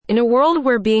In a world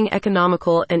where being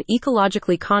economical and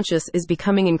ecologically conscious is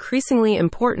becoming increasingly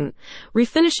important,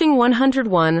 Refinishing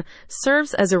 101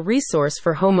 serves as a resource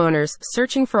for homeowners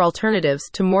searching for alternatives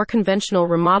to more conventional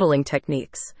remodeling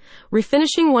techniques.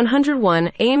 Refinishing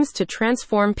 101 aims to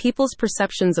transform people's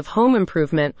perceptions of home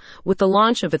improvement with the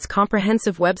launch of its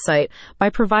comprehensive website by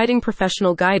providing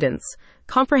professional guidance,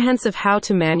 comprehensive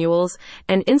how-to manuals,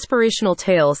 and inspirational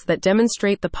tales that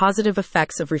demonstrate the positive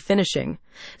effects of refinishing.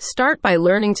 Start by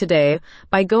learning today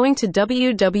by going to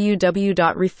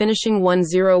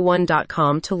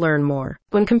www.refinishing101.com to learn more.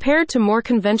 When compared to more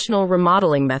conventional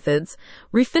remodeling methods,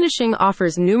 refinishing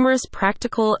offers numerous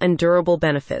practical and durable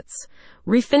benefits.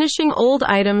 Refinishing old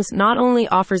items not only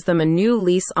offers them a new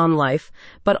lease on life,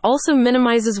 but also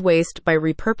minimizes waste by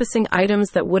repurposing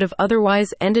items that would have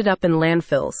otherwise ended up in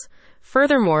landfills.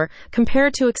 Furthermore,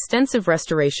 compared to extensive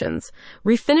restorations,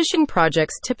 refinishing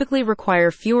projects typically require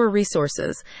fewer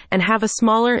resources and have a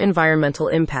smaller environmental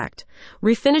impact.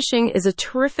 Refinishing is a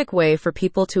terrific way for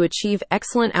people to achieve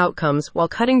excellent outcomes while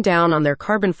cutting down on their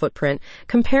carbon footprint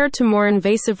compared to more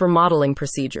invasive remodeling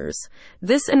procedures.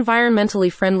 This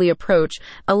environmentally friendly approach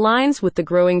aligns with the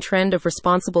growing trend of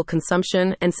responsible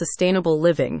consumption and sustainable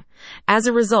living. As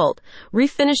a result,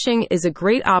 refinishing is a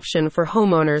great option for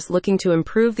homeowners looking to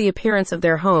improve the appearance of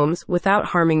their homes without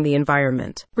harming the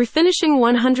environment. Refinishing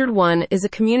 101 is a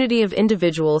community of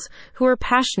individuals who are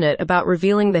passionate about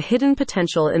revealing the hidden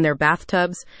potential in their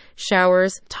bathtubs,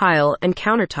 showers, tile, and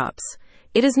countertops.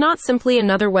 It is not simply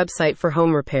another website for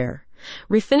home repair.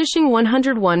 Refinishing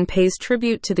 101 pays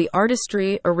tribute to the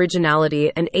artistry,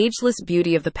 originality, and ageless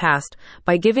beauty of the past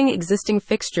by giving existing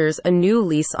fixtures a new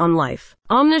lease on life.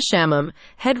 Amna Shamam,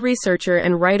 head researcher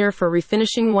and writer for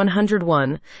Refinishing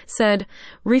 101, said,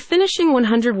 "Refinishing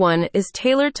 101 is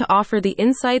tailored to offer the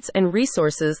insights and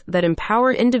resources that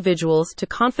empower individuals to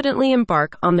confidently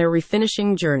embark on their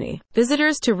refinishing journey."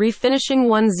 Visitors to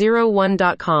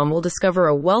refinishing101.com will discover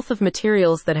a wealth of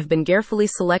materials that have been carefully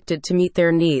selected to meet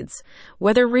their needs.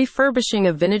 Whether refurbishing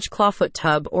a vintage clawfoot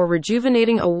tub or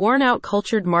rejuvenating a worn-out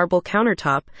cultured marble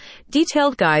countertop,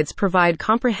 detailed guides provide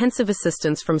comprehensive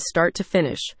assistance from start to finish.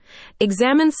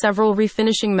 Examine several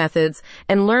refinishing methods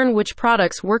and learn which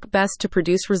products work best to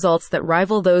produce results that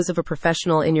rival those of a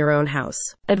professional in your own house.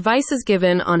 Advice is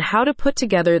given on how to put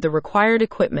together the required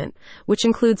equipment, which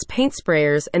includes paint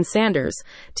sprayers and sanders,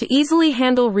 to easily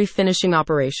handle refinishing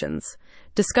operations.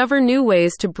 Discover new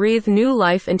ways to breathe new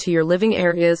life into your living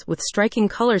areas with striking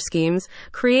color schemes,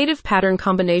 creative pattern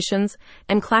combinations,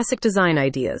 and classic design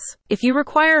ideas. If you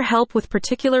require help with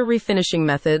particular refinishing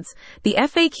methods, the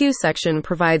FAQ section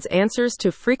provides answers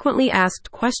to frequently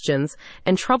asked questions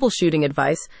and troubleshooting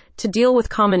advice to deal with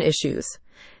common issues.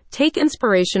 Take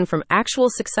inspiration from actual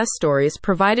success stories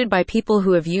provided by people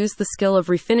who have used the skill of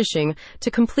refinishing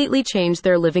to completely change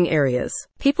their living areas.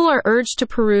 People are urged to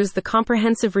peruse the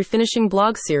comprehensive refinishing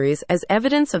blog series as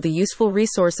evidence of the useful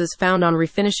resources found on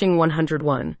Refinishing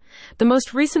 101. The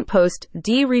most recent post,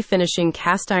 Refinishing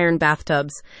Cast Iron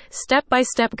Bathtubs,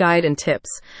 Step-by-Step Guide and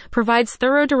Tips, provides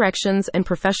thorough directions and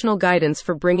professional guidance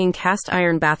for bringing cast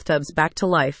iron bathtubs back to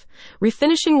life.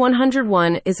 Refinishing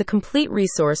 101 is a complete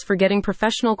resource for getting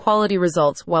professional quality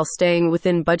results while staying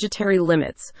within budgetary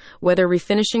limits, whether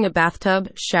refinishing a bathtub,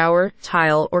 shower,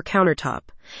 tile, or countertop.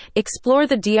 Explore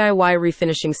the DIY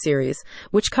Refinishing series,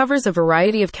 which covers a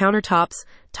variety of countertops,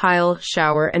 tile,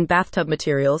 shower, and bathtub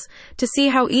materials to see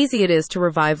how easy it is to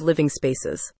revive living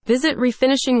spaces. Visit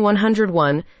Refinishing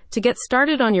 101 to get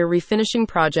started on your refinishing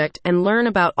project and learn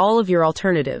about all of your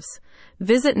alternatives.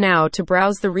 Visit now to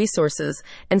browse the resources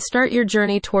and start your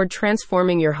journey toward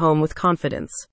transforming your home with confidence.